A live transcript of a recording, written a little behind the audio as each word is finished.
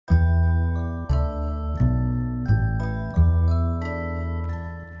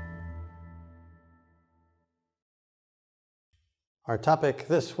Our topic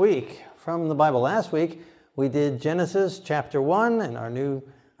this week from the Bible. Last week we did Genesis chapter 1 in our new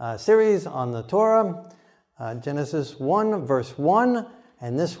series on the Torah, Genesis 1 verse 1,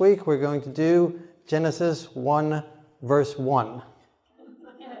 and this week we're going to do Genesis 1 verse 1.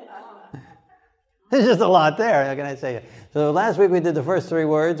 There's just a lot there, how can I say it? So last week we did the first three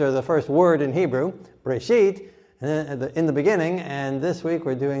words, or the first word in Hebrew, Breshit, in the beginning, and this week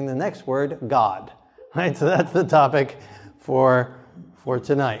we're doing the next word, God. Right, so that's the topic for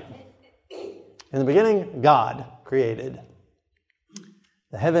tonight. In the beginning, God created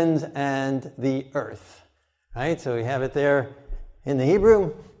the heavens and the earth. Right, so we have it there in the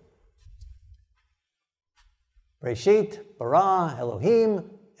Hebrew. Breshit, bara, Elohim,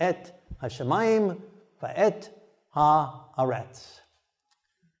 et hashamayim, va'et ha'aretz.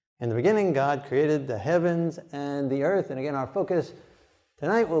 In the beginning, God created the heavens and the earth. And again, our focus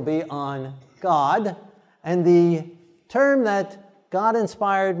tonight will be on God and the term that God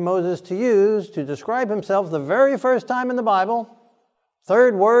inspired Moses to use to describe himself the very first time in the Bible.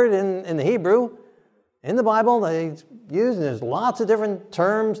 Third word in the Hebrew. In the Bible, they use, and there's lots of different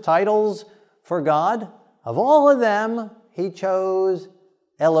terms, titles for God. Of all of them, he chose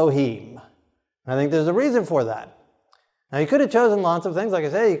Elohim. I think there's a reason for that. Now, he could have chosen lots of things. Like I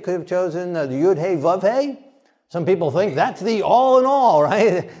say, he could have chosen the Yud Hey Vav Hey. Some people think that's the all in all,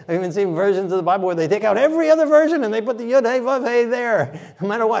 right? I've even seen versions of the Bible where they take out every other version and they put the Yud Hey Vav Hey there. No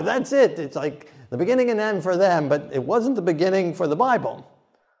matter what, that's it. It's like the beginning and end for them, but it wasn't the beginning for the Bible.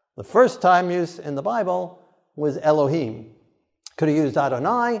 The first time used in the Bible was Elohim. Could have used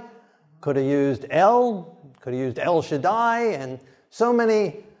Adonai, could have used El, could have used El Shaddai, and so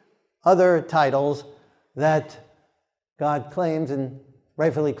many other titles that God claims and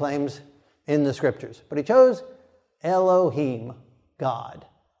rightfully claims in the scriptures. But he chose Elohim, God.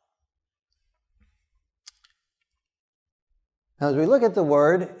 Now, as we look at the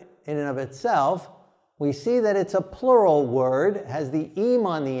word in and of itself, we see that it's a plural word. It has the im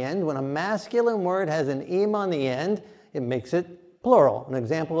on the end. When a masculine word has an im on the end, it makes it plural. An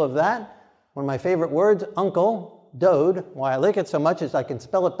example of that, one of my favorite words, uncle, dode. Why I like it so much is I can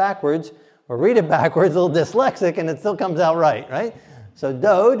spell it backwards or read it backwards, a little dyslexic, and it still comes out right? So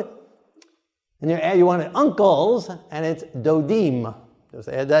dode. And you want it uncles, and it's dodim. Just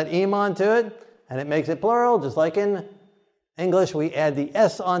add that im onto it, and it makes it plural. Just like in English, we add the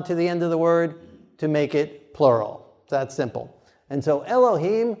s onto the end of the word to make it plural. It's that simple. And so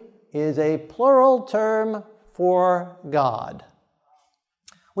Elohim is a plural term for God.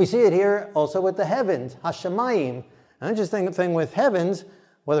 We see it here also with the heavens, hashamayim. An interesting thing with heavens,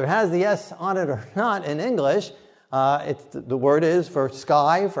 whether it has the s on it or not in English, the word is for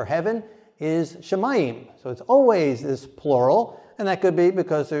sky, for heaven, is shemayim. So it's always this plural, and that could be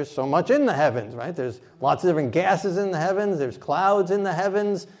because there's so much in the heavens, right? There's lots of different gases in the heavens, there's clouds in the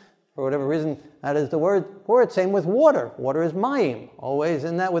heavens. For whatever reason, that is the word for it. Same with water. Water is mayim, always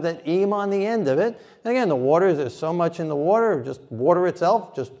in that with that im on the end of it. And again, the waters, there's so much in the water, just water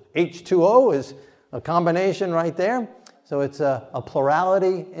itself, just H2O is a combination right there. So it's a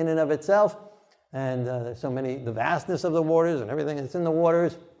plurality in and of itself. And there's so many, the vastness of the waters and everything that's in the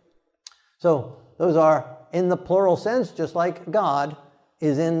waters. So those are in the plural sense, just like God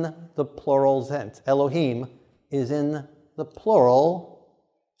is in the plural sense. Elohim is in the plural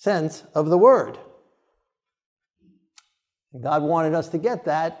sense of the word. And God wanted us to get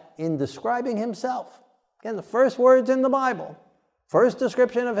that in describing himself. Again, the first words in the Bible, first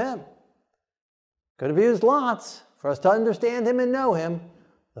description of him. Could have used lots for us to understand him and know him.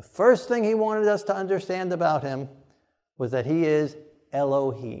 The first thing he wanted us to understand about him was that he is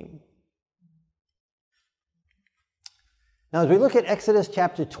Elohim. Now, as we look at Exodus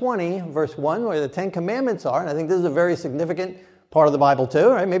chapter 20, verse 1, where the Ten Commandments are, and I think this is a very significant part of the Bible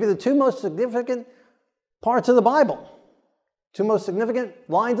too, right? Maybe the two most significant parts of the Bible. Two most significant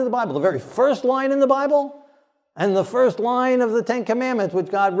lines of the Bible. The very first line in the Bible and the first line of the Ten Commandments, which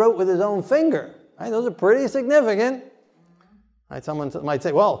God wrote with his own finger. Right? Those are pretty significant. Right? Someone might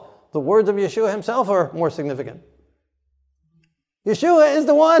say, well, the words of Yeshua himself are more significant. Yeshua is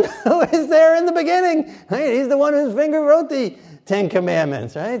the one who is there in the beginning. Right? He's the one whose finger wrote the Ten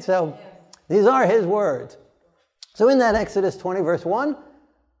Commandments. Right? So these are his words. So in that Exodus 20 verse 1,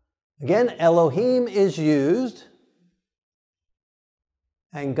 again, Elohim is used.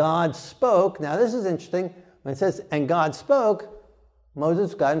 And God spoke. Now this is interesting. When it says, and God spoke,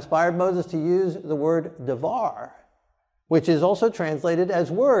 God inspired Moses to use the word devar, which is also translated as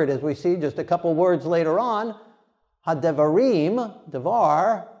word, as we see just a couple words later on. Hadevarim,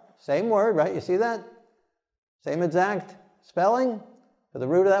 devar, same word, right? You see that? Same exact spelling for the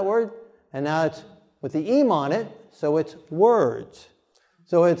root of that word. And now it's with the im on it, so it's words.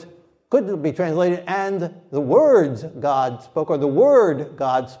 So it could be translated, and the words God spoke, or the word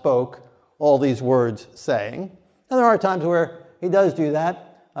God spoke, all these words saying. And there are times where he does do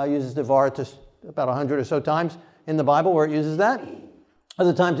that, uses devar to about 100 or so times in the Bible where it uses that.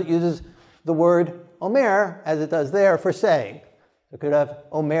 Other times it uses the word omer, as it does there, for saying. It could have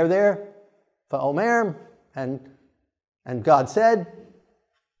omer there for omer, and God said.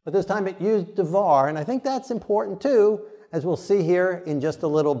 But this time it used devar, and I think that's important too, as we'll see here in just a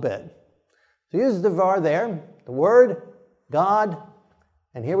little bit. So it uses devar there, the word, God,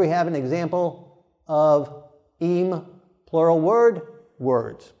 and here we have an example of im, plural word,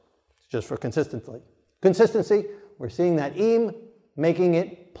 words. Just for consistency, we're seeing that im, making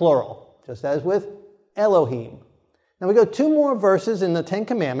it plural, just as with Elohim. Now we go 2 more verses in the 10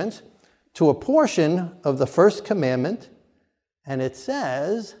 Commandments to a portion of the first commandment, and it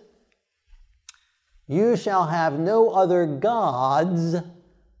says, "You shall have no other gods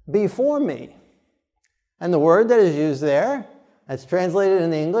before me." And the word that is used there, that's translated in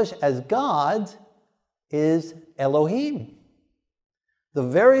the English as gods, is Elohim. The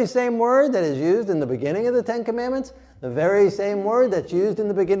very same word that is used in the beginning of the 10 Commandments, the very same word that's used in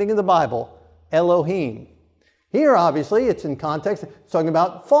the beginning of the Bible, Elohim. Here, obviously, it's in context, it's talking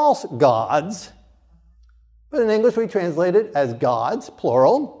about false gods. But in English, we translate it as gods,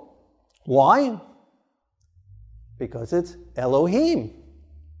 plural. Why? Because it's Elohim.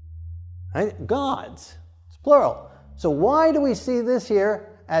 Right? Gods. It's plural. So why do we see this here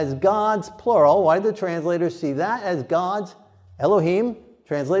as gods, plural? Why do the translators see that as gods? Elohim,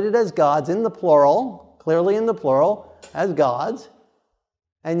 translated as gods in the plural, clearly in the plural, as gods.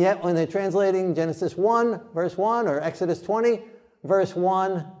 And yet when they're translating Genesis 1, verse 1, or Exodus 20, verse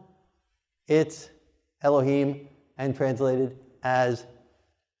 1, it's Elohim and translated as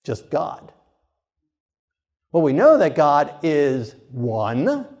just God. Well, we know that God is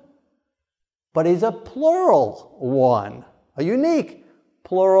one, but he's a plural one, a unique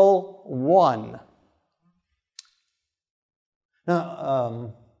plural one.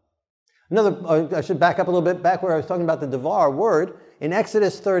 Now, I should back up a little bit, back where I was talking about the devar word. In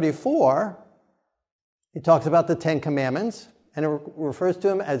Exodus 34, it talks about the 10 Commandments, and it refers to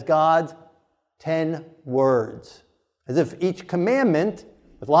them as God's 10 words. As if each commandment,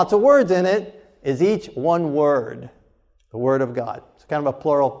 with lots of words in it, is each one word, the word of God. It's kind of a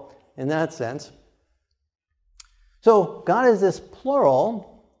plural in that sense. So God is this plural.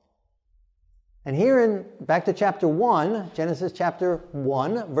 And here back to chapter 1, Genesis chapter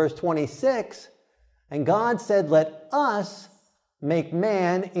 1, verse 26, and God said, "Let us make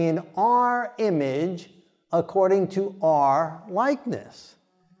man in our image according to our likeness."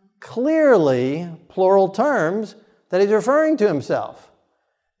 Clearly, plural terms that he's referring to himself.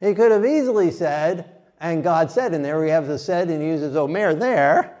 He could have easily said, "And God said," and there we have the said, and he uses omer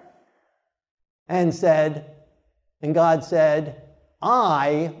there, and God said,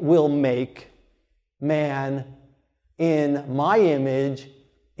 "I will make man in my image,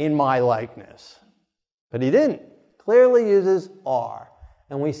 in my likeness." But he didn't. Clearly uses are.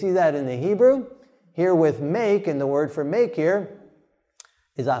 And we see that in the Hebrew. Here with make, and the word for make here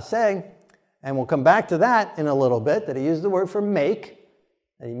is aseh. And we'll come back to that in a little bit, that he used the word for make.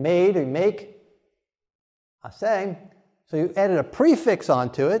 That he made or make aseh. So you added a prefix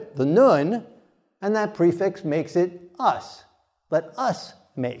onto it, the nun, and that prefix makes it us. Let us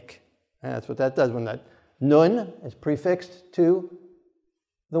make. And that's what that does. When that nun is prefixed to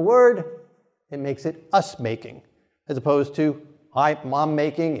the word, it makes it us making, as opposed to mom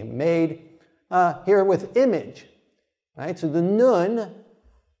making and made. Here with image, right? So the nun,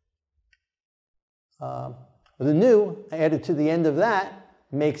 the nu added to the end of that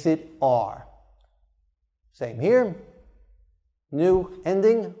makes it are. Same here, nu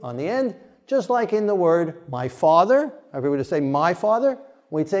ending on the end, just like in the word my father. If we were to say my father,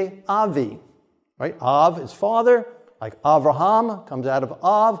 we'd say Avi, right? Av is father, like Avraham comes out of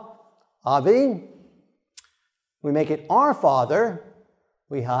Av, Avi. We make it our father,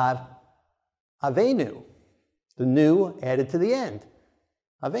 we have Avenu, the nu added to the end,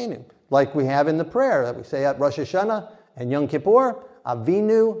 Avenu. Like we have in the prayer that we say at Rosh Hashanah and Yom Kippur,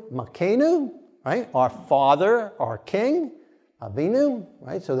 Avinu Makenu, right? Our father, our king, Avinu,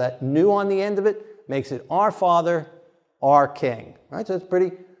 right? So that nu on the end of it makes it our father, our king, right? So it's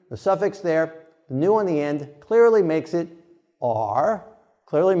pretty, the suffix there, the nu on the end, clearly makes it our,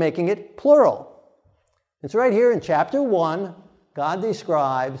 clearly making it plural. It's right here in chapter 1, God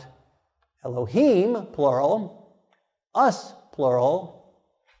describes Elohim, plural, us, plural,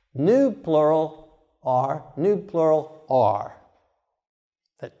 nu, plural, are, nu, plural, are.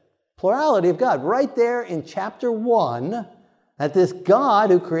 That plurality of God. Right there in chapter 1, that this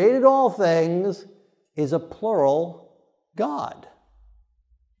God who created all things is a plural God.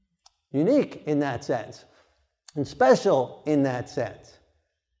 Unique in that sense, and special in that sense.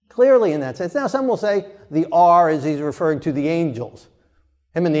 Clearly in that sense. Now some will say the R is he's referring to the angels.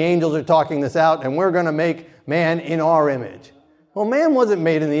 Him and the angels are talking this out, and we're going to make man in our image. Well, man wasn't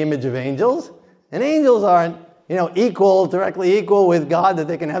made in the image of angels, and angels aren't, directly equal with God, that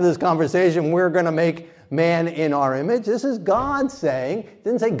they can have this conversation. We're going to make man in our image. This is God saying. It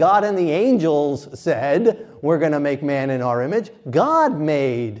didn't say God and the angels said, we're going to make man in our image. God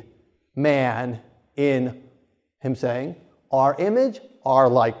made man in, him saying, our image, our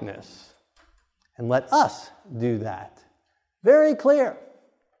likeness. And let us do that. Very clear.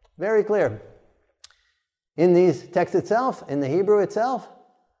 Very clear. In these texts itself, in the Hebrew itself.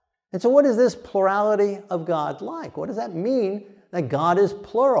 And so what is this plurality of God like? What does that mean that God is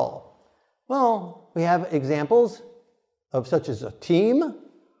plural? Well, we have examples of such as a team,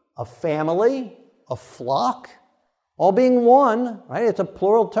 a family, a flock, all being one, right? It's a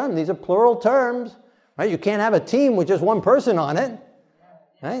plural term. These are plural terms, right? You can't have a team with just one person on it,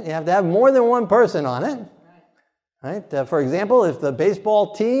 right? You have to have more than one person on it, right? For example, if the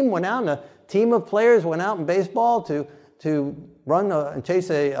baseball team went out and a team of players went out in baseball to run and chase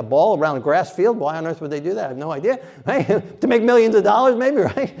a ball around a grass field, why on earth would they do that? I have no idea, right? To make millions of dollars maybe,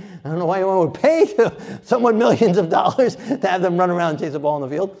 right? I don't know why anyone would pay someone millions of dollars to have them run around and chase a ball in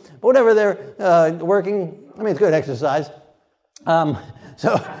the field. But whatever they're working, it's good exercise.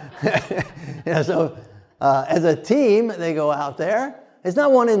 So as a team, they go out there. It's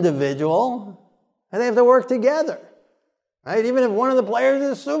not one individual, and they have to work together. Right? Even if one of the players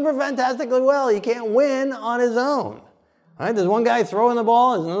is super fantastically well, he can't win on his own. Right? There's one guy throwing the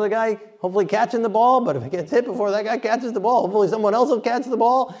ball, there's another guy hopefully catching the ball, but if it gets hit before that guy catches the ball, hopefully someone else will catch the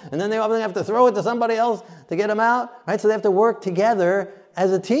ball, and then they often have to throw it to somebody else to get him out. Right? So they have to work together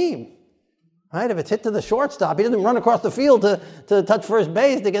as a team. Right? If it's hit to the shortstop, he doesn't run across the field to touch first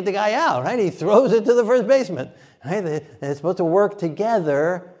base to get the guy out. Right? He throws it to the first baseman. Right? They're supposed to work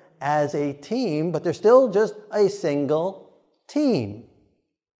together as a team, but they're still just a single team.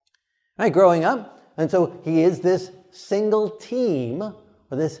 Right? Growing up, and so he is this single team,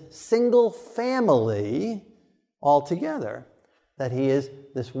 or this single family altogether. That he is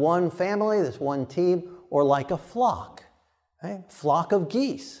this one family, this one team, or like a flock. Right? Flock of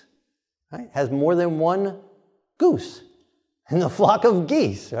geese. Right? Has more than one goose in the flock of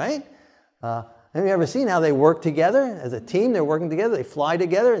geese, right? Have you ever seen how they work together? As a team, they're working together. They fly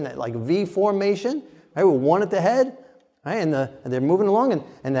together in that like V formation, right? With one at the head, right? And they're moving along,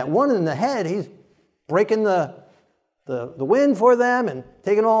 and that one in the head, he's breaking the wind for them and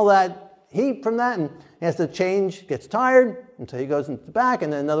taking all that heat from that, and he has to change, gets tired, and so he goes into the back,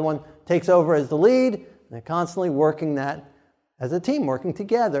 and then another one takes over as the lead, and they're constantly working that as a team, working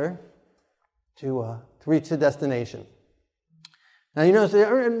together to reach the destination. Now you notice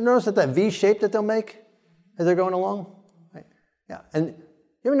that V shape that they'll make as they're going along? Right? Yeah. And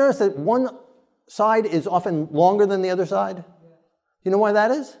you ever notice that one side is often longer than the other side? Do you know why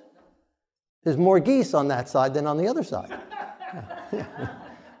that is? There's more geese on that side than on the other side. Yeah.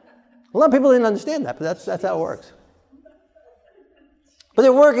 A lot of people didn't understand that, but that's how it works. But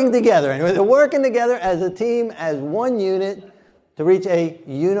they're working together. Anyway, they're working together as a team, as one unit, to reach a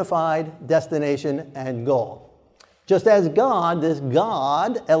unified destination and goal. Just as God, this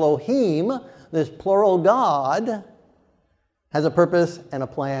God, Elohim, this plural God, has a purpose and a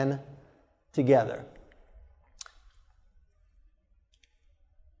plan together.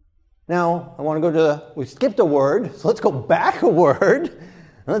 Now, I want to go we skipped a word, so let's go back a word.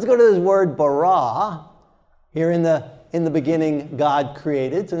 And let's go to this word bara. Here in the beginning, God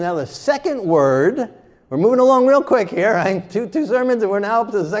created. So now the second word, we're moving along real quick here, right? Two sermons, and we're now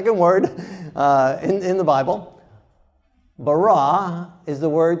up to the second word in the Bible. Bara is the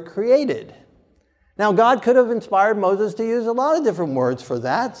word created. Now, God could have inspired Moses to use a lot of different words for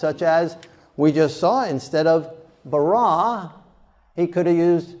that, such as we just saw. Instead of bara, he could have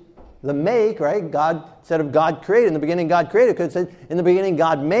used the make, right? God, instead of God created, in the beginning God created, could have said, in the beginning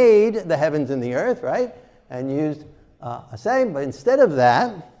God made the heavens and the earth, right? And used a same, but instead of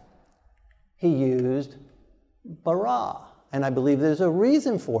that, he used bara. And I believe there's a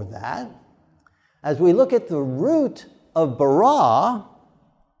reason for that. As we look at the root of bara,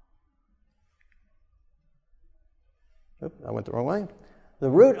 I went the wrong way.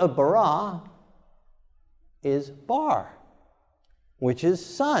 The root of bara is bar, which is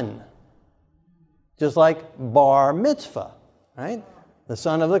son. Just like bar mitzvah, right? The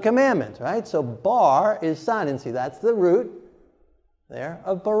son of the commandments, right? So bar is son, and see, that's the root. there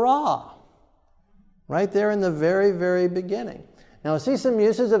of bara, right there in the very, very beginning. Now, we see some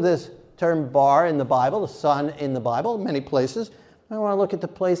uses of this term bar in the Bible, the sun in the Bible, many places. I want to look at the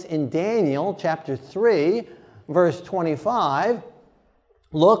place in Daniel chapter 3, verse 25.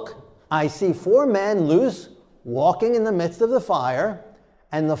 Look, I see 4 men loose, walking in the midst of the fire,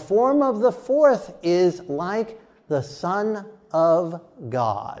 and the form of the fourth is like the Son of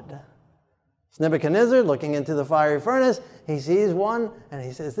God. It's Nebuchadnezzar looking into the fiery furnace. He sees one, and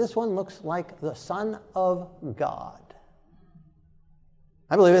he says, this one looks like the Son of God.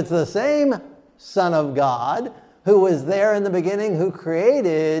 I believe it's the same Son of God who was there in the beginning, who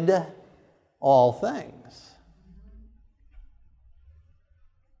created all things.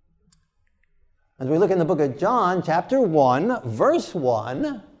 As we look in the book of John, chapter 1, verse 1,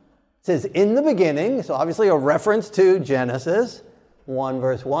 it says, in the beginning, so obviously a reference to Genesis 1,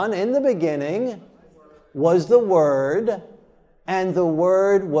 verse 1, in the beginning was the Word, and the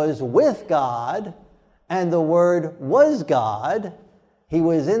Word was with God, and the Word was God. He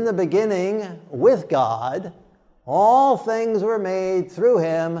was in the beginning with God. All things were made through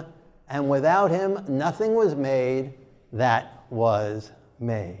him, and without him nothing was made that was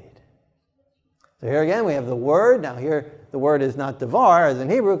made. So here again we have the Word. Now here the word is not devar as in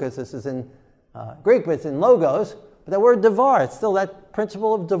Hebrew, because this is in Greek, but it's in logos. But that word devar, it's still that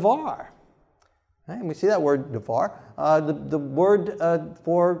principle of devar. Right? And we see that word devar. The word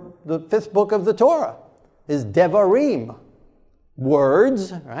for the 5th book of the Torah is devarim.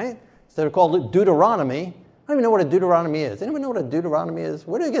 Words, right? Instead of called Deuteronomy. I don't even know what a Deuteronomy is. Anyone know what a Deuteronomy is?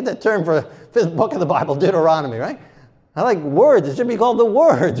 Where do you get that term for the 5th book of the Bible, Deuteronomy, right? I like words. It should be called the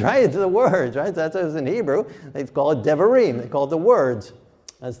words, right? It's the words, right? That's what it's in Hebrew. They call it devarim. They call it the words.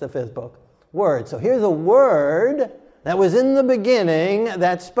 That's the 5th book. Word. So here's a word that was in the beginning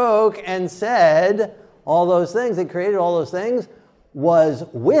that spoke and said all those things, that created all those things, was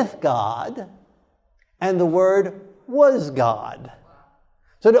with God, and the Word was God.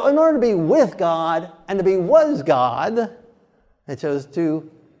 So in order to be with God and to be was God, it shows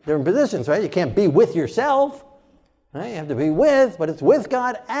 2 different positions, right? You can't be with yourself, right? You have to be with, but it's with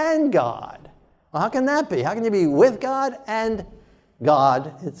God and God. Well, how can that be? How can you be with God and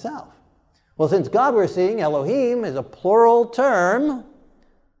God itself? Well, since God we're seeing, Elohim, is a plural term,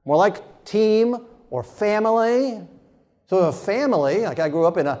 more like team or family. So a family, like I grew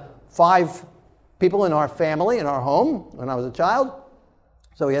up in 5 people in our family, in our home, when I was a child.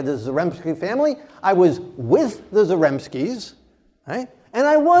 So we had the Zaremski family. I was with the Zaremskis, right? And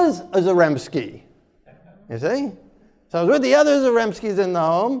I was a Zaremski, you see? So I was with the other Zaremskis in the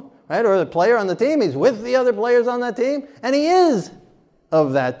home, right? Or the player on the team, he's with the other players on that team, and he is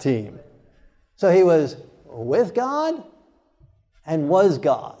of that team. So he was with God and was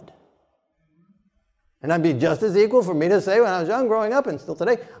God. And that'd be just as equal for me to say when I was young, growing up, and still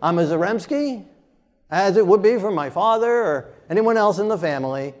today, I'm a Zaremski, as it would be for my father or anyone else in the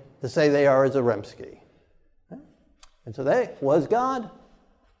family to say they are a Zaremski. And so they was God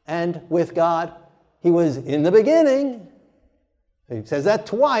and with God. He was in the beginning. He says that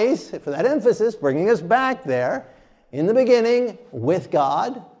twice for that emphasis, bringing us back there. In the beginning, with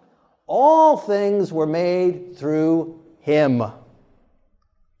God. All things were made through him.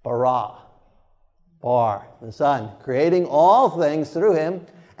 Bara. Bar, the Son, creating all things through him,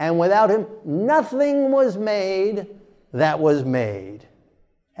 and without him nothing was made that was made.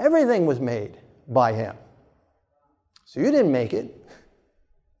 Everything was made by him. So you didn't make it.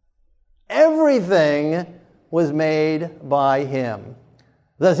 Everything was made by him.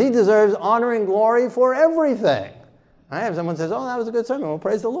 Thus he deserves honor and glory for everything. Right? If someone says, oh, that was a good sermon, well,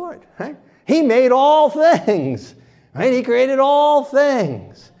 praise the Lord. Right? He made all things. Right? He created all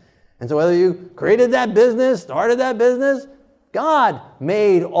things. And so whether you created that business, started that business, God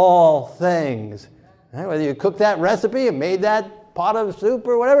made all things. Right? Whether you cooked that recipe and made that pot of soup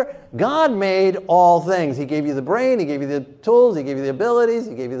or whatever, God made all things. He gave you the brain, he gave you the tools, he gave you the abilities,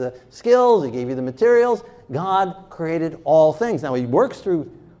 he gave you the skills, he gave you the materials. God created all things. Now he works through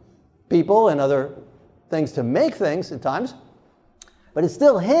people and other things to make things at times, but it's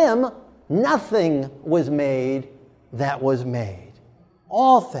still him. Nothing was made that was made.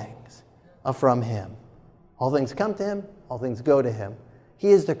 All things are from him. All things come to him, all things go to him. He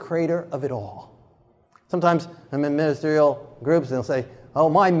is the creator of it all. Sometimes I'm in ministerial groups and they'll say, oh,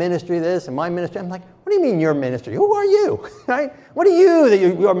 my ministry this and my ministry. I'm like, what do you mean your ministry? Who are you? Right? What are you that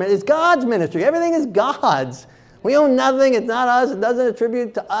your ministry? It's God's ministry. Everything is God's. We own nothing. It's not us. It doesn't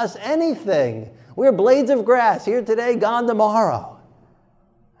attribute to us anything. We're blades of grass, here today, gone tomorrow.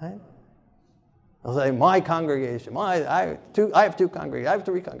 Right? They'll say, my congregation. I have 2 congregations. I have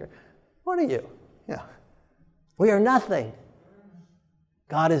 3 congregations. What are you? Yeah. We are nothing.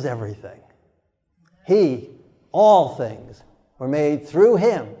 God is everything. He, all things, were made through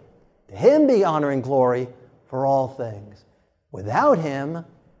him. To him be honor and glory for all things. Without him,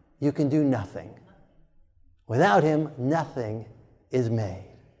 you can do nothing. Without him, nothing is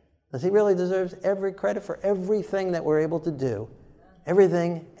made. Because he really deserves every credit for everything that we're able to do.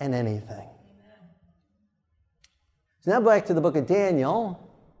 Everything and anything. So now back to the book of Daniel.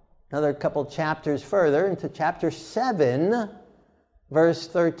 Another couple chapters further into chapter 7, verse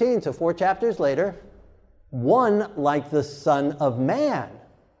 13. So 4 chapters later. One like the Son of Man.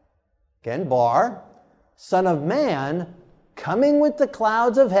 Again, bar. Son of Man coming with the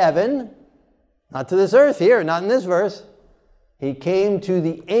clouds of heaven. Not to this earth here, not in this verse. He came to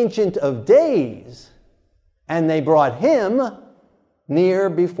the Ancient of Days, and they brought him near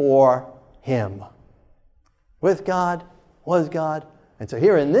before him. With God, was God. And so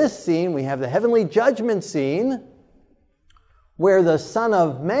here in this scene, we have the heavenly judgment scene, where the Son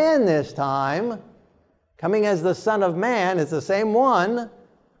of Man this time, coming as the Son of Man, is the same one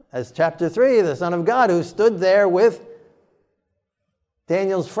as chapter 3, the Son of God, who stood there with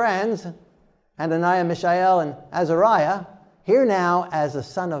Daniel's friends, Hananiah, Mishael, and Azariah, here now as a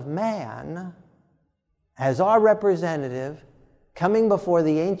Son of Man, as our representative, coming before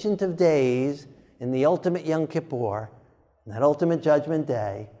the Ancient of Days in the ultimate Yom Kippur, that ultimate judgment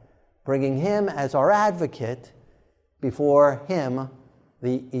day, bringing him as our advocate before him,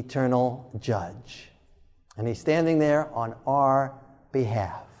 the eternal judge. And he's standing there on our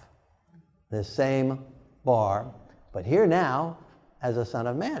behalf. This same bar, but here now as a Son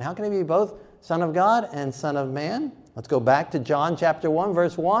of Man. How can he be both Son of God and Son of Man? Let's go back to John chapter 1,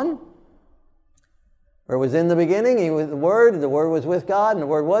 verse 1. Where it was in the beginning, he was the Word, and the Word was with God, and the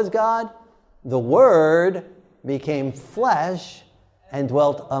Word was God. The Word became flesh and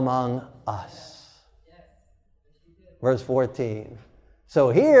dwelt among us. Verse 14. So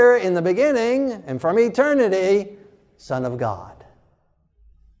here in the beginning and from eternity, Son of God.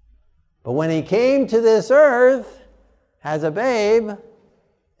 But when he came to this earth as a babe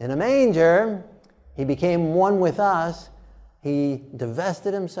in a manger, he became one with us. He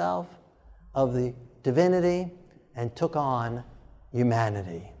divested himself of the divinity and took on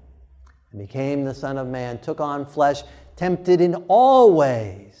humanity. And became the Son of Man, took on flesh, tempted in all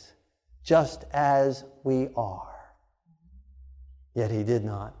ways, just as we are. Yet he did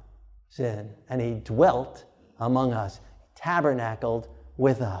not sin, and he dwelt among us, tabernacled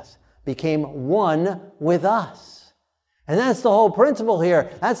with us, became one with us. And that's the whole principle here.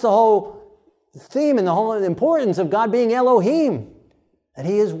 That's the whole theme and the whole importance of God being Elohim, that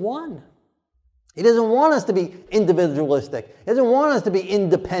he is one. He doesn't want us to be individualistic. He doesn't want us to be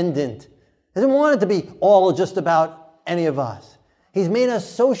independent. He doesn't want it to be all just about any of us. He's made us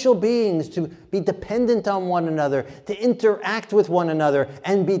social beings to be dependent on one another, to interact with one another,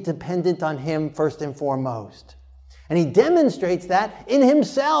 and be dependent on him first and foremost. And he demonstrates that in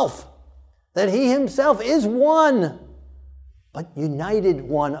himself, that he himself is one, but united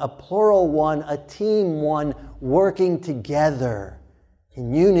one, a plural one, a team one, working together,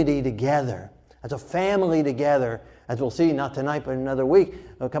 in unity together, as a family together, as we'll see, not tonight, but another week,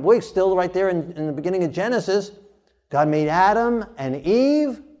 a couple weeks, still right there in the beginning of Genesis. God made Adam and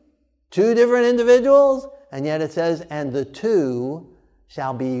Eve, 2 different individuals, and yet it says, and the 2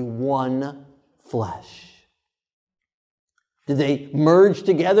 shall be one flesh. Did they merge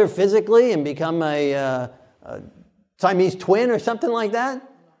together physically and become a Siamese twin or something like that?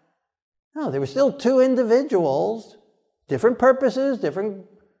 No, they were still 2 individuals, different purposes, different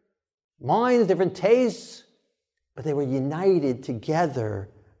minds, different tastes, but they were united together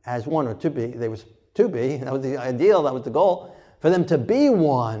as one, or to be. They was to be. That was the ideal. That was the goal. For them to be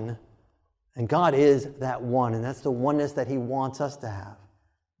one. And God is that one. And that's the oneness that he wants us to have.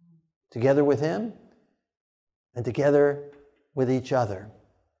 Together with him and together with each other.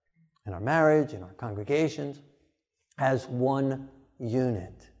 In our marriage, in our congregations, as one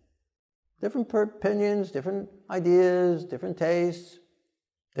unit. Different opinions, different ideas, different tastes,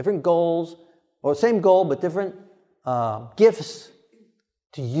 different goals. Or same goal, but different gifts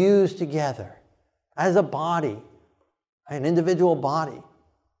to use together. As a body, an individual body.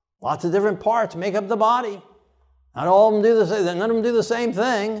 Lots of different parts make up the body. Not all of them do the same. None of them do the same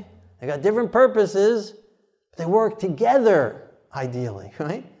thing. They got different purposes, but they work together, ideally,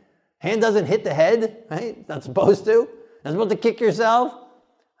 right? Hand doesn't hit the head, right? It's not supposed to. Not supposed to kick yourself.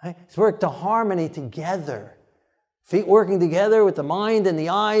 Right? It's work to harmony together. Feet working together with the mind and the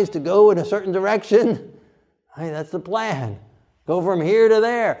eyes to go in a certain direction. Right? That's the plan. Go from here to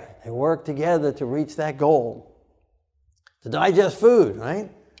there. They work together to reach that goal. To digest food, right?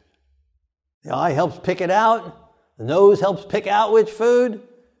 The eye helps pick it out. The nose helps pick out which food.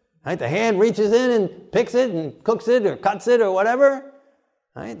 Right? The hand reaches in and picks it and cooks it or cuts it or whatever.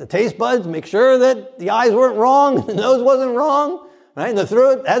 Right? The taste buds make sure that the eyes weren't wrong, the nose wasn't wrong. Right? And the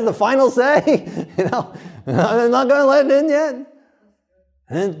throat has the final say. They're not going to let it in yet. And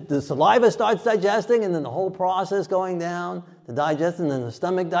then the saliva starts digesting, and then the whole process going down to digest, and then the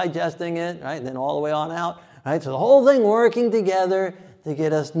stomach digesting it, right? And then all the way on out. Right? So the whole thing working together to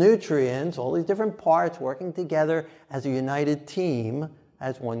get us nutrients, all these different parts working together as a united team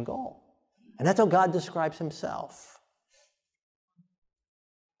as one goal. And that's how God describes himself.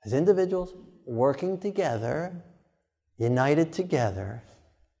 As individuals working together, united together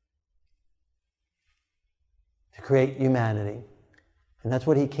to create humanity. And that's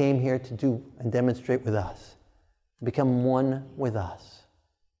what he came here to do and demonstrate with us, to become one with us.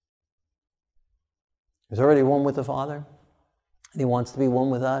 He's already one with the Father, and he wants to be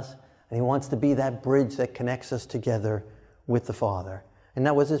one with us, and he wants to be that bridge that connects us together with the Father. And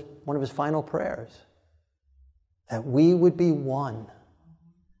that was one of his final prayers, that we would be one,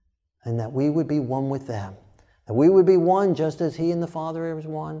 and that we would be one with them. That we would be one just as he and the Father is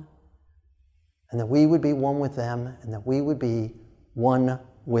one, and that we would be one with them, and that we would be one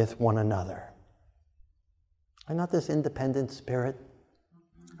with one another. And not this independent spirit,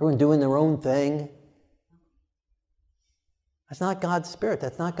 everyone doing their own thing. That's not God's spirit.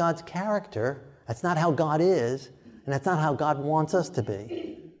 That's not God's character. That's not how God is, and that's not how God wants us to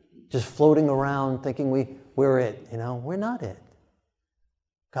be. Just floating around thinking we're it. We're not it.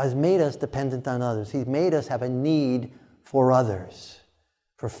 God's made us dependent on others. He's made us have a need for others,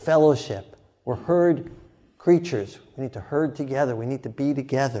 for fellowship. We're herd creatures. We need to herd together. We need to be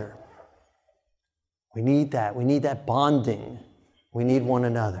together. We need that. We need that bonding. We need one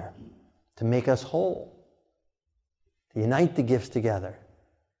another to make us whole, to unite the gifts together.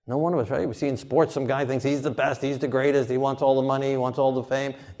 No one of us, right? We see in sports some guy thinks he's the best, he's the greatest, he wants all the money, he wants all the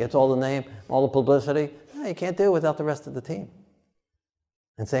fame, gets all the name, all the publicity. No, you can't do it without the rest of the team.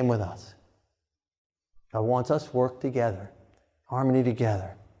 And same with us. God wants us to work together, harmony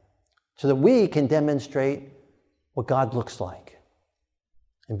together, so that we can demonstrate what God looks like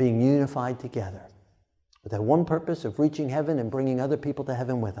and being unified together with that one purpose of reaching heaven and bringing other people to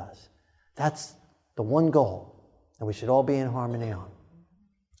heaven with us. That's the one goal that we should all be in harmony on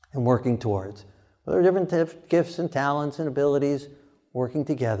and working towards. There are different gifts and talents and abilities working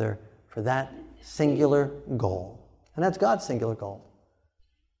together for that singular goal. And that's God's singular goal.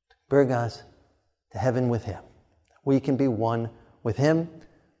 Bring us to heaven with him. We can be one with him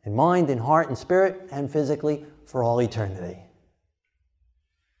in mind, in heart, in spirit, and physically for all eternity.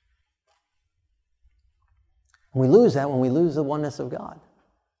 And we lose that when we lose the oneness of God.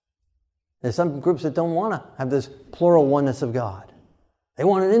 There's some groups that don't want to have this plural oneness of God. They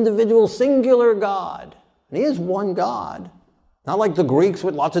want an individual, singular God. And he is one God. Not like the Greeks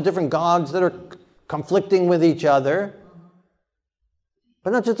with lots of different gods that are conflicting with each other.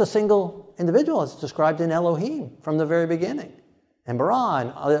 But not just a single individual. It's described in Elohim from the very beginning. And bara,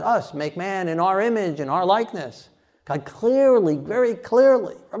 and us, make man in our image and our likeness. God clearly, very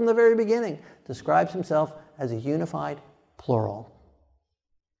clearly, from the very beginning, describes himself as a unified plural.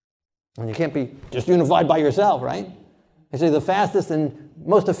 And you can't be just unified by yourself, right? You see, the fastest and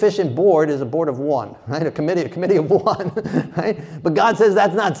most efficient board is a board of one, right? A committee of one, right? But God says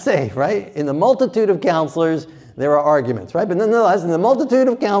that's not safe, right? In the multitude of counselors, there are arguments, right? But nonetheless, in the multitude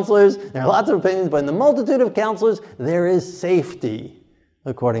of counselors, there are lots of opinions, but in the multitude of counselors, there is safety,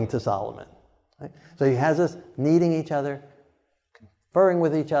 according to Solomon. Right? So he has us needing each other, conferring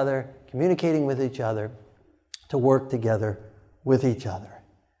with each other, communicating with each other, to work together with each other.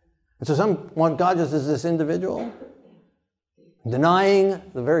 And so some want God just as this individual, denying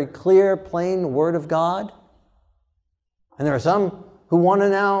the very clear, plain Word of God. And there are some who want to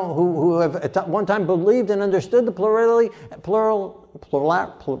now, who have at one time believed and understood the plurality.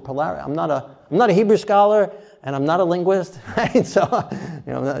 I'm not a Hebrew scholar, and I'm not a linguist, right? So,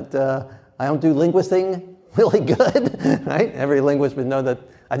 I don't do linguisting really good, right? Every linguist would know that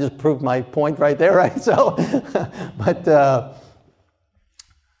I just proved my point right there, right? So, but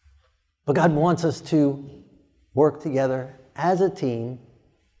God wants us to work together as a team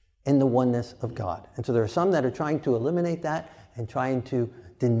in the oneness of God. And so there are some that are trying to eliminate that and trying to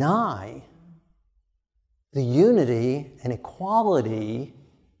deny the unity and equality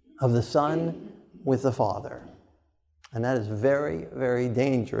of the Son with the Father. And that is very, very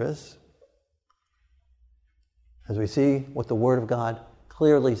dangerous, as we see what the Word of God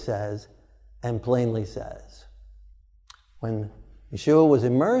clearly says and plainly says. When Yeshua was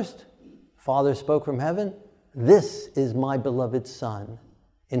immersed, Father spoke from heaven, "This is my beloved Son,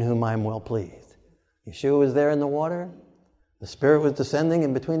 in whom I am well pleased." Yeshua was there in the water. The Spirit was descending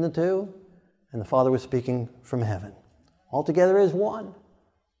in between the two. And the Father was speaking from heaven. All together as one.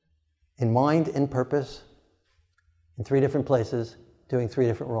 In mind, in purpose, in 3 different places, doing 3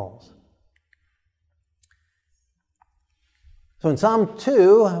 different roles. So in Psalm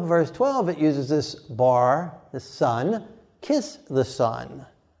 2, verse 12, it uses this bar, the sun, kiss the Son.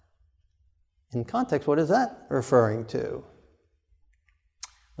 In context, what is that referring to?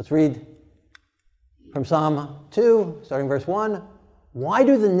 Let's read from Psalm 2, starting verse 1. Why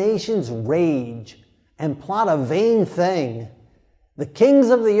do the nations rage and plot a vain thing? The kings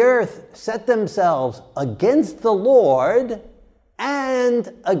of the earth set themselves against the Lord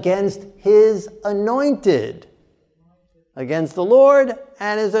and against his anointed. Against the Lord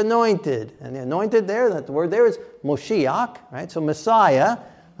and his anointed. And the anointed there, that the word there is Moshiach, right? So Messiah,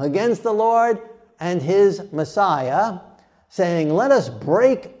 against the Lord and his Messiah, saying, let us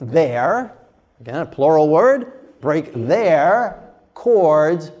break their, again a plural word, break their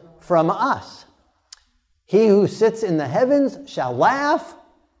cords from us. He who sits in the heavens shall laugh.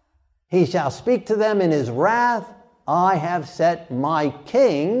 He shall speak to them in his wrath. I have set my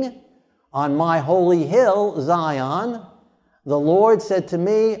king on my holy hill, Zion. The Lord said to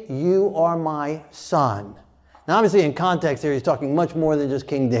me, you are my son. Now, obviously, in context here, he's talking much more than just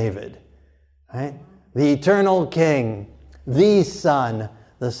King David. Right? The eternal king, the Son,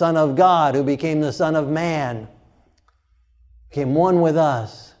 the Son of God, who became the Son of Man, became one with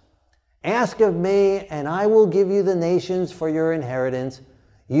us. Ask of me, and I will give you the nations for your inheritance.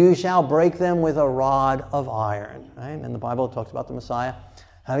 You shall break them with a rod of iron. Right? And the Bible talks about the Messiah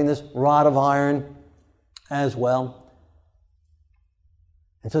having this rod of iron as well.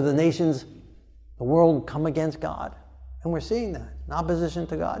 And so the nations, the world come against God. And we're seeing that in opposition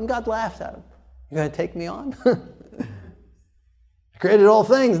to God. And God laughs at him. You're going to take me on? I created all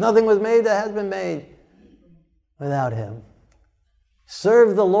things. Nothing was made that has been made without him.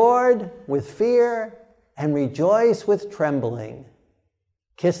 Serve the Lord with fear and rejoice with trembling.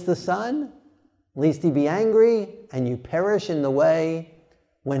 Kiss the Son, lest he be angry and you perish in the way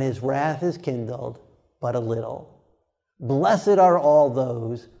when his wrath is kindled but a little. Blessed are all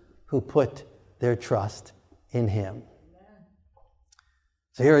those who put their trust in him.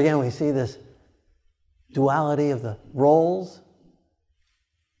 So here again we see this duality of the roles.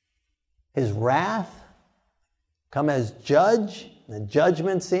 His wrath come as judge, the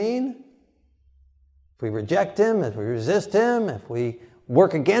judgment scene. If we reject him, if we resist him, if we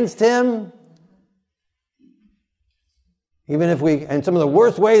work against him, even if we, and some of the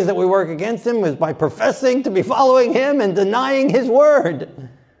worst ways that we work against him is by professing to be following him and denying his word.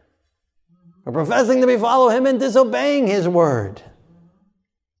 Or professing to be following him and disobeying his word.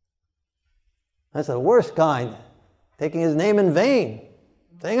 That's the worst kind. Taking his name in vain.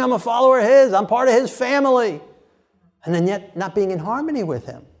 Saying I'm a follower of his, I'm part of his family. And then yet not being in harmony with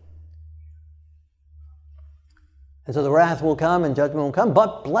him. And so the wrath will come and judgment will come.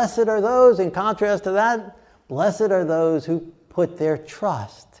 But blessed are those, in contrast to that, blessed are those who put their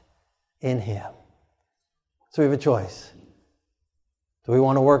trust in him. So we have a choice. Do we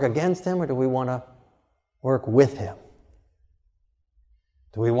want to work against him or do we want to work with him?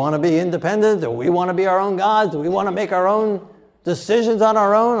 Do we want to be independent? Do we want to be our own gods? Do we want to make our own decisions on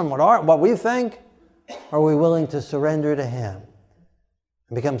our own and what we think? Or are we willing to surrender to him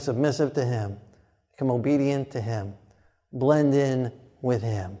and become submissive to him, become obedient to him, blend in with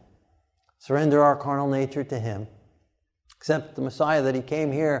him? Surrender our carnal nature to him. Accept the Messiah that he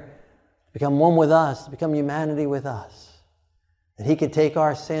came here to become one with us, to become humanity with us. That he could take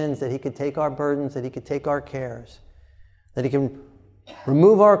our sins, that he could take our burdens, that he could take our cares. That he can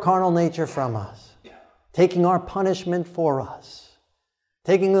remove our carnal nature from us. Taking our punishment for us.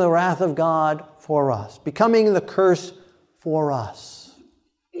 Taking the wrath of God for us. Becoming the curse for us.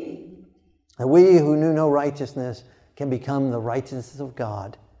 That we who knew no righteousness can become the righteousness of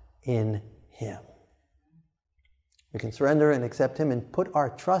God in him. We can surrender and accept him and put our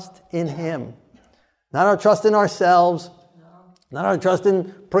trust in him. Not our trust in ourselves. Not our trust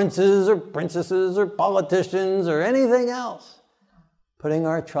in princes or princesses or politicians or anything else. Putting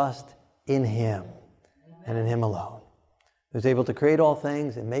our trust in him and in him alone. Who's able to create all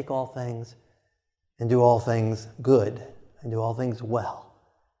things and make all things and do all things good and do all things well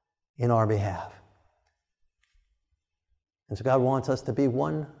in our behalf. And so God wants us to be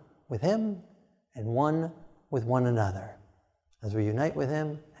one with him and one with one another as we unite with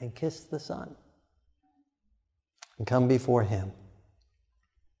him and kiss the Son and come before him.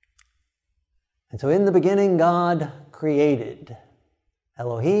 And so in the beginning, God created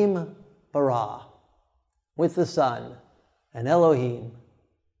Elohim bara, with the Son, and Elohim,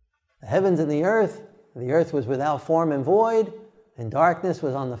 the heavens and the earth, The earth was without form and void, and darkness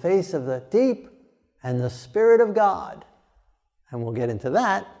was on the face of the deep, and the Spirit of God. And we'll get into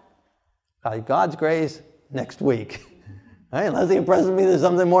that, by God's grace, next week. Right? Unless he impresses me there's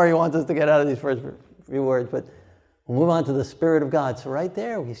something more he wants us to get out of these first few words. But we'll move on to the Spirit of God. So right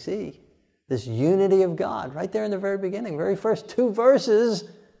there we see this unity of God, right there in the very beginning, very first 2 verses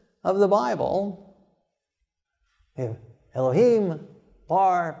of the Bible. We have Elohim,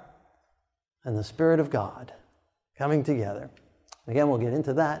 Bar, and the Spirit of God coming together. Again, we'll get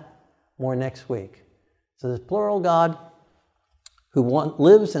into that more next week. So this plural God who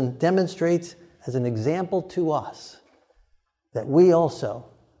lives and demonstrates as an example to us that we also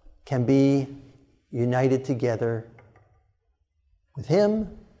can be united together with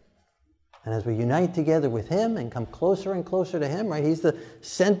him. And as we unite together with him and come closer and closer to him, right? He's the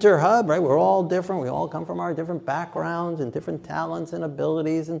center hub, right? We're all different. We all come from our different backgrounds and different talents and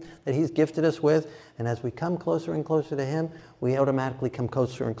abilities that he's gifted us with. And as we come closer and closer to him, we automatically come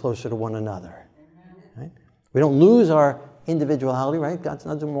closer and closer to one another. Right? We don't lose our individuality, right? God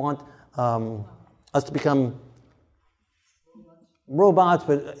doesn't want us to become robots,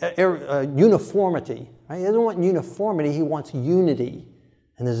 but uniformity. Right? He doesn't want uniformity, he wants unity.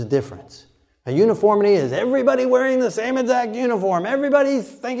 And there's a difference. Now, uniformity is everybody wearing the same exact uniform. Everybody's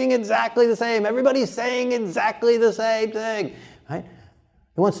thinking exactly the same. Everybody's saying exactly the same thing. Right?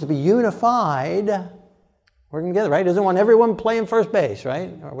 He wants to be unified, working together, right? He doesn't want everyone playing first base,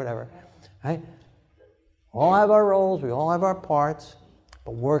 right? Or whatever. Right? We all have our roles, we all have our parts,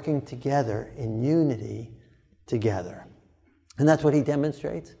 but working together in unity together. And that's what he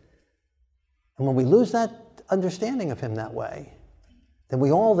demonstrates. And when we lose that understanding of him that way, then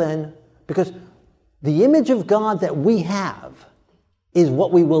we all because the image of God that we have is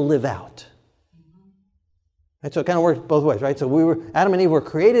what we will live out. Right? So it kind of works both ways, right? So Adam and Eve were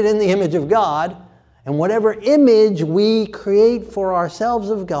created in the image of God, and whatever image we create for ourselves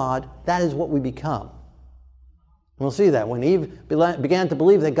of God, that is what we become. And we'll see that when Eve began to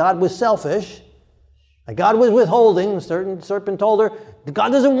believe that God was selfish, that God was withholding, the serpent told her, God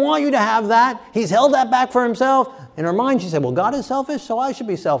doesn't want you to have that. He's held that back for himself. In her mind, she said, well, God is selfish, so I should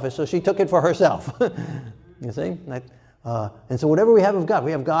be selfish. So she took it for herself. You see? And so whatever we have of God,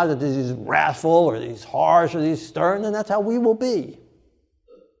 we have God that is wrathful or he's harsh or he's stern, and that's how we will be.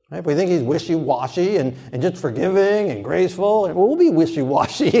 Right? If we think he's wishy-washy and just forgiving and graceful, we'll be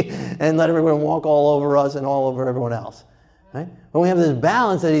wishy-washy and let everyone walk all over us and all over everyone else. Right? When we have this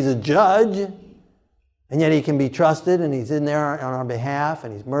balance that he's a judge, and yet he can be trusted, and he's in there on our behalf,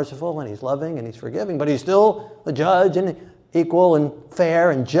 and he's merciful, and he's loving, and he's forgiving, but he's still a judge and equal and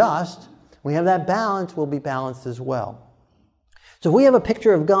fair and just. When we have that balance, we'll be balanced as well. So if we have a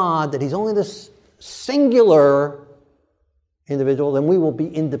picture of God that he's only this singular individual, then we will be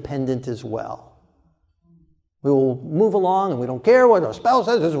independent as well. We will move along, and we don't care what our spouse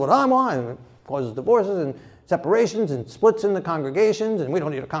says, this is what I want, and it causes divorces and separations and splits in the congregations, and we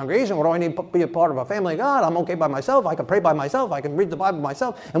don't need a congregation. What do I need to be a part of a family of God? I'm okay by myself. I can pray by myself. I can read the Bible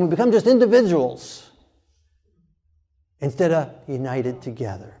myself. And we become just individuals instead of united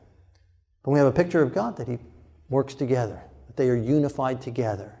together. But we have a picture of God that he works together, that they are unified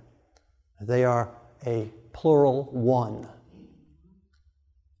together, that they are a plural one.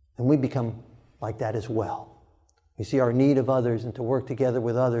 And we become like that as well. We see our need of others and to work together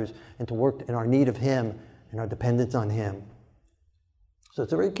with others and to work in our need of him and our dependence on him. So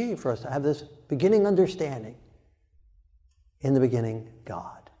it's very key for us to have this beginning understanding. In the beginning,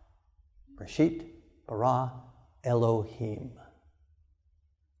 God. Bereshit, bara, Elohim.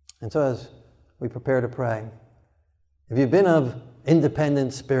 And so as we prepare to pray, if you've been of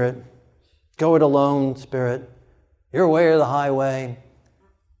independent spirit, go it alone spirit, your way or the highway,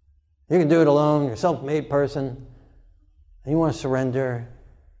 you can do it alone, you're a self-made person, and you want to surrender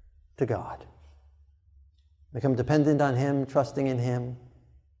to God. Become dependent on him, trusting in him,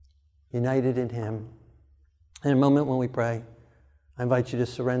 united in him. In a moment when we pray, I invite you to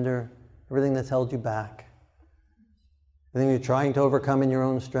surrender everything that's held you back. Everything you're trying to overcome in your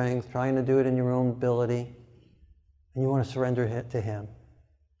own strength, trying to do it in your own ability. And you want to surrender it to him.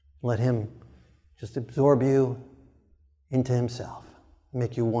 Let him just absorb you into himself,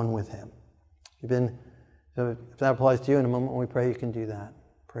 make you one with him. If that applies to you, in a moment when we pray, you can do that.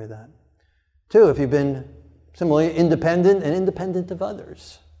 Pray that. 2, if you've been similarly independent and independent of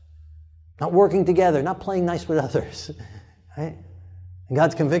others. Not working together, not playing nice with others. Right? And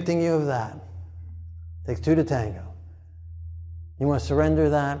God's convicting you of that. It takes 2 to tango. You want to surrender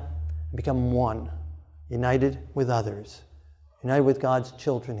that and become one, united with others, united with God's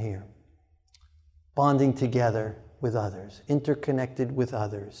children here, bonding together with others, interconnected with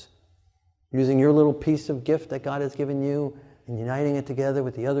others. using your little piece of gift that God has given you and uniting it together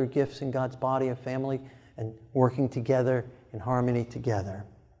with the other gifts in God's body of family and working together in harmony together.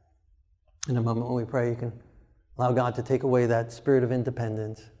 In a moment when we pray, you can allow God to take away that spirit of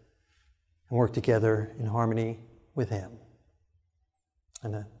independence and work together in harmony with Him.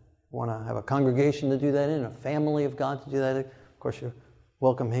 And I want to have a congregation to do that in, a family of God to do that in. Of course, you're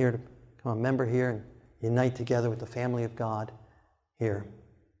welcome here to become a member here and unite together with the family of God here.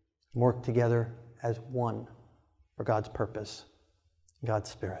 Work together as one for God's purpose,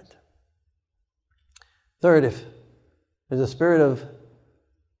 God's Spirit. Third, if there's a spirit of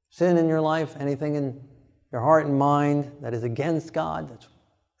sin in your life, anything in your heart and mind that is against God,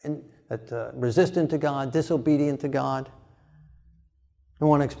 that's resistant to God, disobedient to God, we don't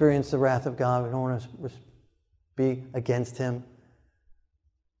want to experience the wrath of God. We don't want to be against Him.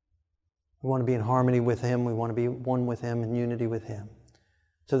 We want to be in harmony with Him. We want to be one with Him, in unity with Him.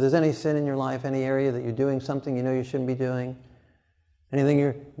 So if there's any sin in your life, any area that you're doing something you know you shouldn't be doing, anything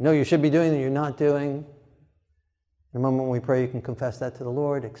you know you should be doing that you're not doing, in a moment when we pray, you can confess that to the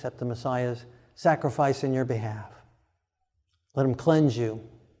Lord, accept the Messiah's sacrifice in your behalf. Let Him cleanse you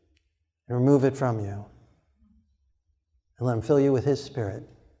and remove it from you. And let Him fill you with His Spirit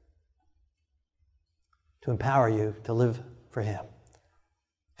to empower you to live for Him.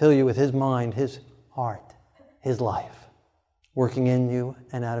 Fill you with His mind, His heart, His life, working in you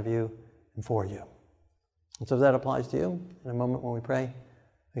and out of you and for you. And so if that applies to you, in a moment when we pray,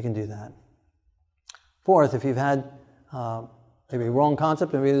 we can do that. Fourth, if you've had maybe a wrong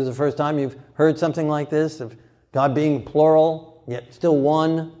concept, maybe this is the first time you've heard something like this, of God being plural, yet still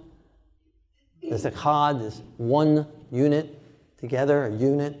one, this echad, this one unit together, a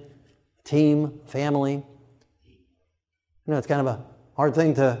unit, a team, family. You know, it's kind of a hard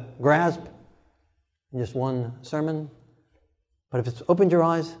thing to grasp in just one sermon. But if it's opened your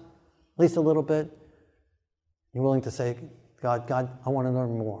eyes, at least a little bit, you're willing to say, God, I want to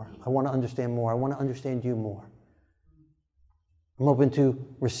learn more. I want to understand more. I want to understand you more. I'm open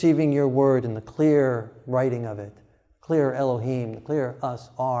to receiving your word in the clear writing of it, clear Elohim, the clear us,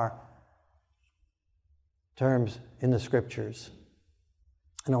 our terms in the scriptures.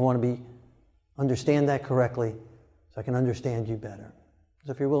 And I want to understand that correctly so I can understand you better.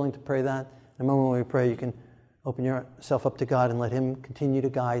 So if you're willing to pray that, in a moment when we pray, you can open yourself up to God and let Him continue to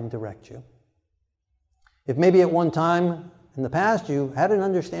guide and direct you. If maybe at one time in the past you had an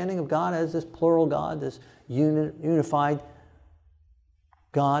understanding of God as this plural God, this unified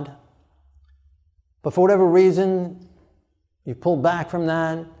God, but for whatever reason you've pulled back from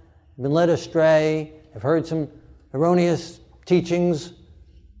that, you've been led astray, you've heard some erroneous teachings,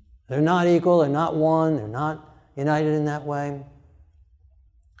 they're not equal, they're not one, they're not united in that way,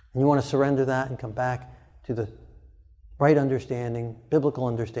 and you want to surrender that and come back to the right understanding, biblical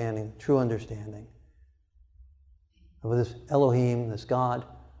understanding, true understanding of this Elohim, this God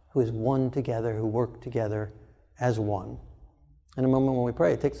who is one together, who work together as one. In a moment when we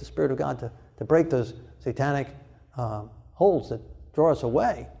pray, it takes the Spirit of God to break those satanic holds that draw us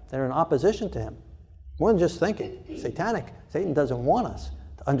away, that are in opposition to Him. More than just thinking. Satanic. Satan doesn't want us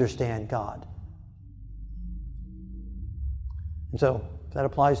to understand God. And so, if that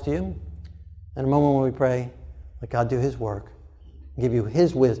applies to you, in a moment when we pray, let God do His work, give you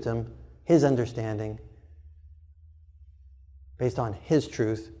His wisdom, His understanding, based on His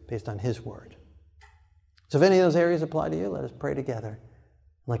truth, based on His word. So if any of those areas apply to you, let us pray together and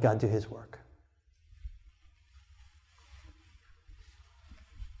let God do His work.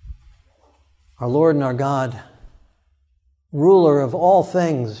 Our Lord and our God, ruler of all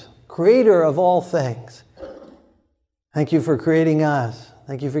things, creator of all things, thank you for creating us.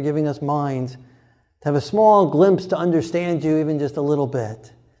 Thank you for giving us minds to have a small glimpse to understand you even just a little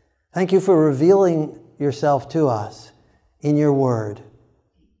bit. Thank you for revealing yourself to us in your word.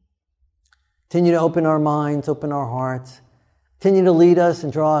 Continue to open our minds, open our hearts. Continue to lead us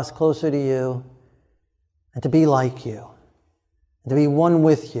and draw us closer to you and to be like you and to be one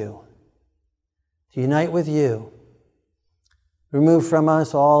with you, to unite with you. Remove from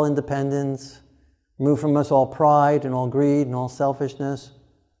us all independence. Remove from us all pride and all greed and all selfishness.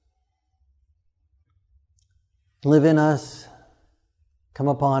 Live in us. Come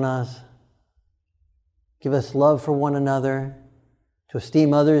upon us. Give us love for one another, to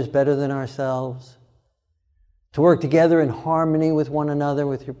esteem others better than ourselves, to work together in harmony with one another,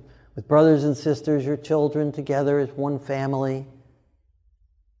 with brothers and sisters, your children, together as one family,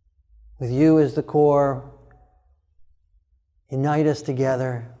 with you as the core. Unite us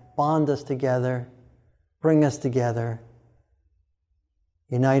together, bond us together, bring us together,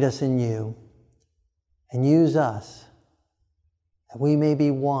 unite us in you, and use us that we may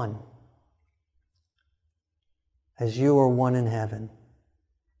be one as you are one in heaven,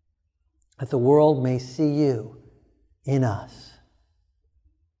 that the world may see you in us.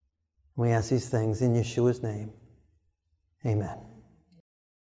 We ask these things in Yeshua's name. Amen.